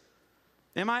this?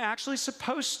 Am I actually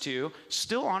supposed to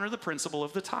still honor the principle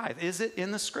of the tithe? Is it in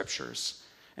the scriptures?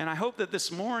 And I hope that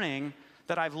this morning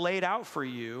that I've laid out for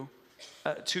you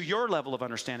to your level of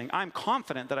understanding. I'm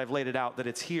confident that I've laid it out, that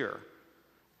it's here.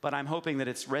 But I'm hoping that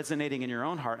it's resonating in your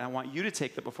own heart. And I want you to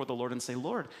take that before the Lord and say,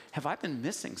 Lord, have I been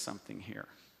missing something here?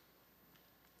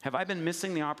 Have I been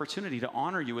missing the opportunity to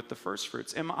honor you with the first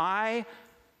fruits? Am I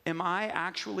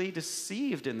actually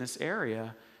deceived in this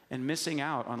area and missing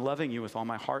out on loving you with all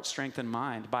my heart, strength, and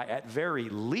mind by at very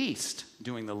least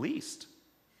doing the least?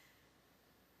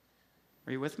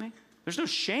 Are you with me? There's no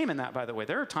shame in that, by the way.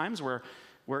 There are times where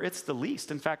it's the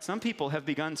least. In fact, some people have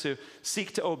begun to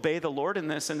seek to obey the Lord in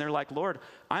this, and they're like, Lord,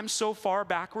 I'm so far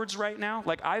backwards right now.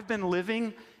 Like, I've been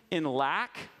living in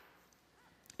lack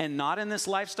and not in this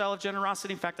lifestyle of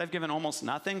generosity. In fact, I've given almost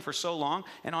nothing for so long,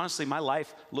 and honestly, my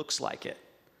life looks like it.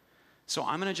 So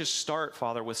I'm going to just start,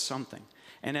 Father, with something.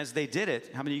 And as they did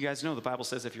it, how many of you guys know the Bible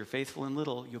says if you're faithful in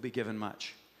little, you'll be given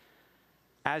much?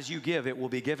 As you give, it will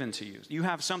be given to you. You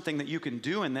have something that you can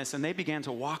do in this, and they began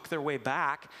to walk their way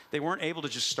back. They weren't able to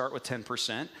just start with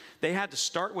 10%. They had to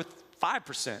start with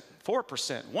 5%,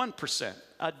 4%, 1%,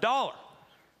 $1,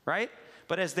 right?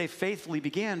 But as they faithfully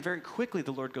began, very quickly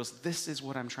the Lord goes, this is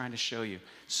what I'm trying to show you.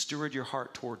 Steward your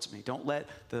heart towards me. Don't let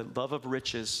the love of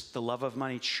riches, the love of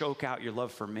money choke out your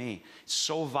love for me. It's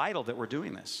so vital that we're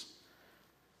doing this.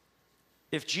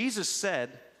 If Jesus said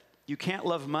you can't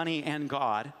love money and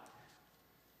God,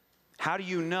 how do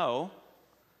you know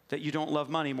that you don't love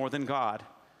money more than God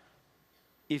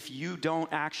if you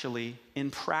don't actually,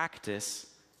 in practice,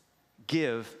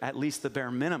 give at least the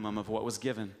bare minimum of what was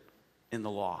given in the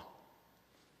law,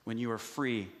 when you are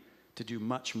free to do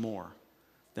much more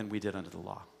than we did under the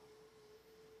law?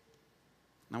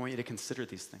 And I want you to consider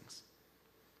these things.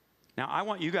 Now, I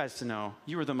want you guys to know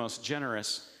you are the most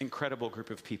generous, incredible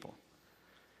group of people.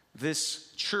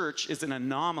 This church is an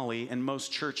anomaly in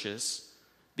most churches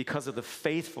because of the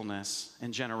faithfulness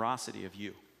and generosity of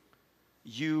you.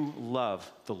 You love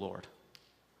the Lord.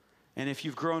 And if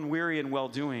you've grown weary in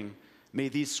well-doing, may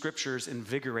these scriptures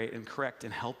invigorate and correct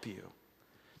and help you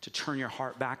to turn your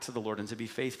heart back to the Lord and to be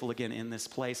faithful again in this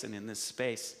place and in this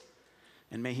space.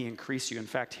 And may he increase you. In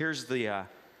fact, here's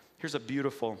a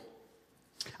beautiful,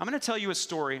 I'm going to tell you a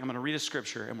story. I'm going to read a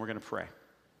scripture and we're going to pray.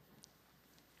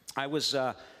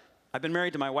 I've been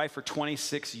married to my wife for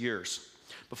 26 years.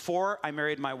 Before I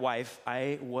married my wife,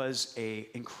 I was a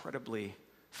incredibly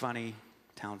funny,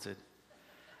 talented,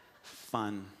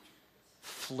 fun,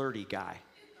 flirty guy.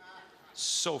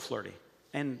 So flirty.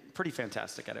 And pretty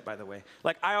fantastic at it, by the way.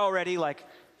 Like, I already,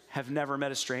 have never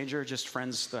met a stranger, just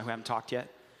friends who haven't talked yet.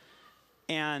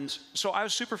 And so I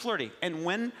was super flirty. And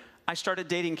when I started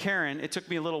dating Karen, it took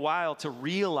me a little while to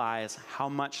realize how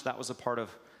much that was a part of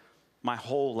my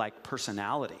whole,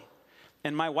 personality.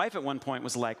 And my wife at one point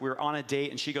was like, we were on a date,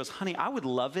 and she goes, honey, I would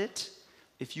love it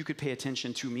if you could pay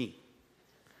attention to me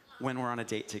when we're on a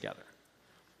date together,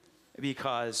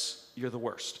 because you're the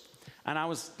worst. And I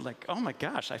was like, oh my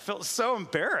gosh, I felt so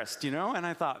embarrassed, And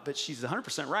I thought, but she's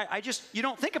 100% right. You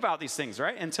don't think about these things,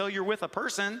 right? Until you're with a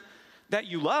person that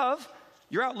you love,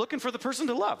 you're out looking for the person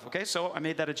to love, okay? So I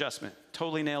made that adjustment.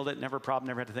 Totally nailed it, never a problem,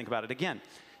 never had to think about it again.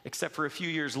 Except for a few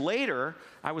years later,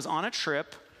 I was on a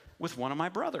trip with one of my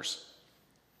brothers.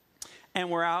 And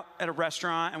we're out at a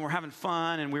restaurant, and we're having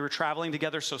fun, and we were traveling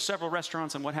together, so several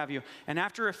restaurants and what have you. And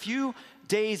after a few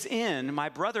days in, my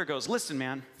brother goes, listen,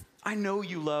 man, I know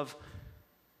you love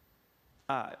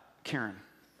Karen.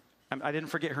 I didn't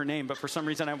forget her name, but for some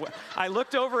reason I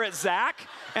looked over at Zach,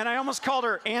 and I almost called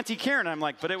her Auntie Karen. I'm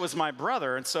like, but it was my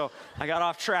brother, and so I got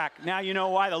off track. Now you know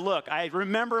why the look. I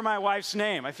remember my wife's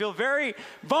name. I feel very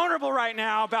vulnerable right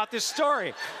now about this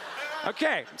story.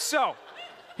 Okay, so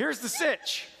here's the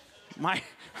sitch.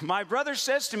 My brother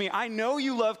says to me, I know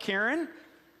you love Karen,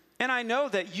 and I know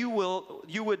that you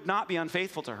would not be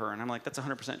unfaithful to her. And I'm like, that's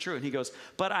 100% true. And he goes,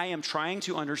 but I am trying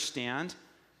to understand,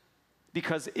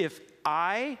 because if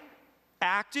I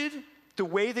acted the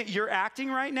way that you're acting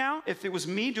right now, if it was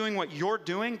me doing what you're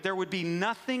doing, there would be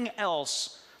nothing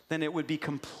else than it would be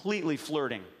completely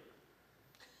flirting.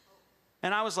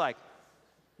 And I was like,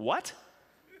 what?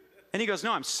 And he goes,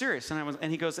 no, I'm serious.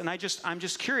 And he goes, and I'm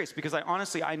just curious, because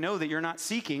I know that you're not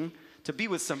seeking to be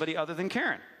with somebody other than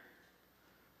Karen.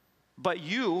 But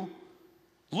you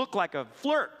look like a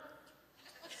flirt.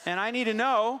 And I need to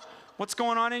know what's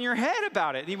going on in your head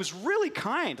about it. And he was really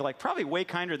kind, probably way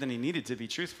kinder than he needed to be,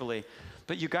 truthfully.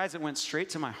 But you guys, it went straight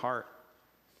to my heart.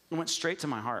 It went straight to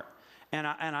my heart. And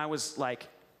I was like,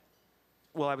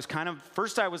 well,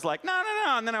 first I was like, no.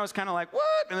 And then I was kind of like,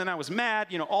 what? And then I was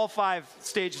mad, all 5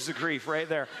 stages of grief right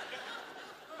there.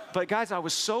 But guys, I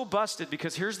was so busted,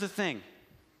 because here's the thing.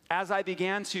 As I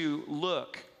began to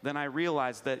look, then I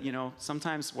realized that,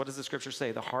 sometimes, what does the scripture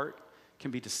say? The heart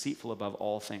can be deceitful above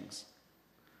all things.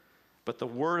 But the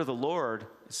word of the Lord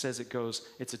says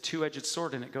it's a two-edged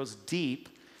sword, and it goes deep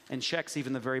and checks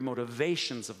even the very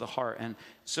motivations of the heart. And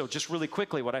so just really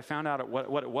quickly, what I found out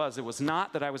what it was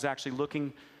not that I was actually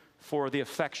looking for the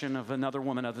affection of another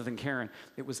woman other than Karen.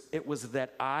 It was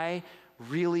that I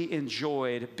really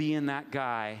enjoyed being that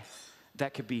guy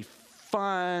that could be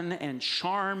fun and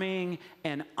charming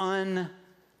and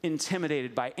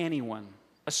unintimidated by anyone,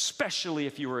 especially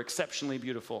if you were exceptionally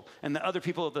beautiful. And the other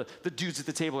people, the dudes at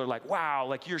the table are like,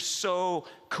 wow, you're so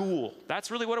cool. That's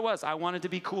really what it was. I wanted to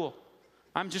be cool.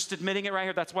 I'm just admitting it right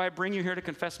here. That's why I bring you here to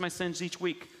confess my sins each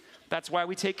week. That's why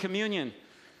we take communion.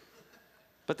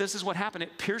 But this is what happened.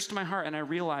 It pierced my heart, and I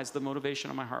realized the motivation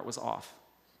of my heart was off.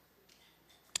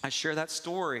 I share that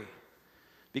story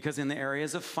because in the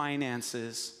areas of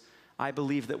finances, I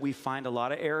believe that we find a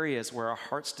lot of areas where our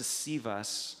hearts deceive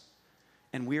us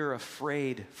and we are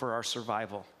afraid for our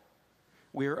survival.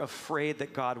 We're afraid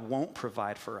that God won't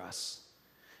provide for us.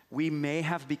 We may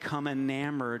have become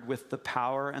enamored with the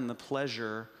power and the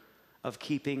pleasure of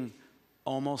keeping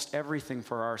almost everything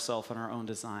for ourselves and our own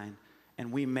design.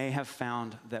 And we may have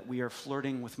found that we are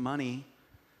flirting with money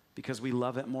because we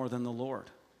love it more than the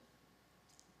Lord.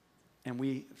 And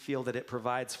we feel that it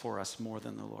provides for us more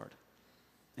than the Lord.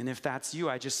 And if that's you,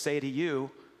 I just say to you,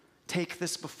 take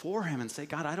this before him and say,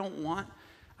 God, I don't want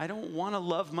to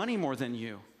love money more than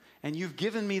you. And you've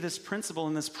given me this principle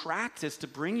and this practice to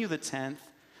bring you the 10th,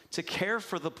 to care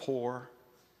for the poor.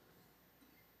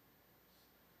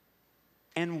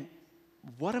 And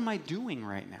what am I doing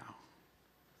right now?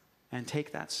 And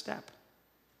take that step.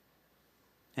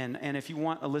 And if you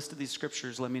want a list of these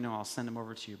scriptures, let me know. I'll send them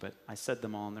over to you. But I said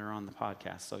them all and they're on the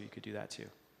podcast, so you could do that too.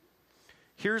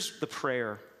 Here's the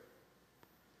prayer.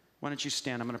 Why don't you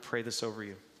stand? I'm going to pray this over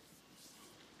you.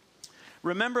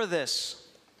 Remember this.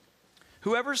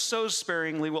 Whoever sows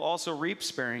sparingly will also reap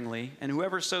sparingly, and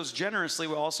whoever sows generously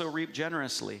will also reap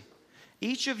generously.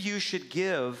 Each of you should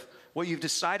give what you've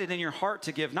decided in your heart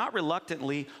to give, not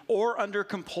reluctantly or under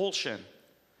compulsion.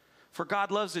 For God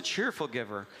loves a cheerful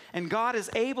giver, and God is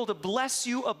able to bless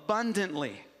you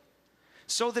abundantly,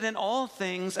 so that in all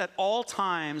things, at all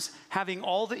times, having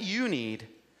all that you need,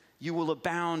 you will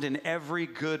abound in every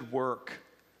good work.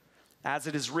 As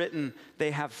it is written, they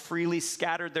have freely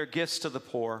scattered their gifts to the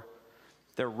poor.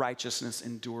 Their righteousness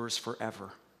endures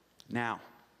forever. Now,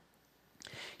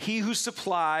 he who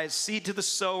supplies seed to the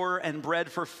sower and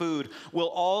bread for food will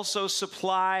also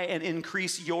supply and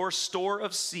increase your store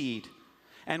of seed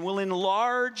and will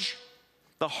enlarge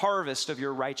the harvest of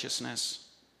your righteousness.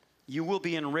 You will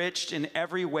be enriched in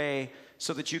every way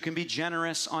so that you can be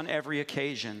generous on every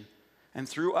occasion. And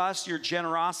through us, your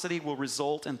generosity will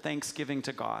result in thanksgiving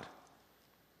to God.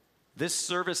 This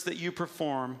service that you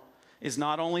perform is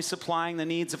not only supplying the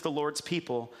needs of the Lord's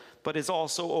people, but is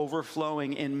also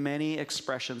overflowing in many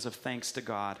expressions of thanks to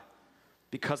God.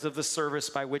 Because of the service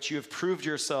by which you have proved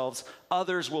yourselves,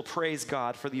 others will praise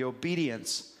God for the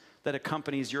obedience that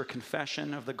accompanies your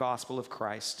confession of the gospel of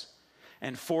Christ,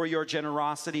 and for your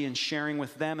generosity in sharing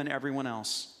with them and everyone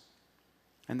else.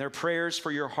 And their prayers for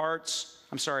your hearts,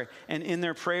 and in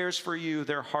their prayers for you,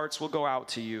 their hearts will go out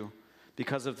to you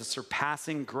because of the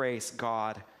surpassing grace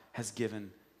God has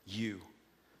given you.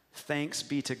 Thanks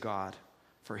be to God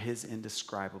for his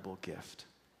indescribable gift.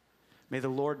 May the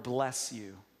Lord bless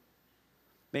you.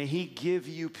 May he give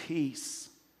you peace.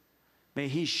 May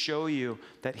he show you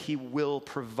that he will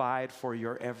provide for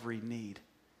your every need.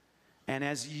 And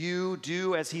as you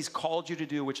do as he's called you to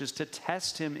do, which is to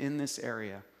test him in this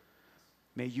area,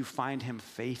 may you find him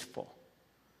faithful,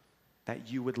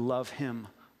 that you would love him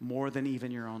more than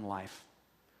even your own life.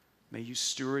 May you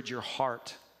steward your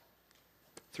heart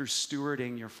through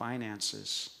stewarding your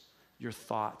finances, your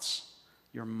thoughts,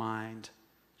 your mind,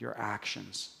 your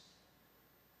actions.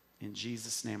 In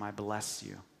Jesus' name, I bless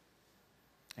you.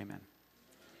 Amen.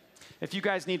 If you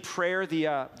guys need prayer,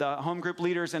 the home group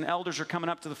leaders and elders are coming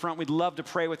up to the front. We'd love to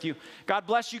pray with you. God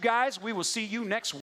bless you guys. We will see you next week.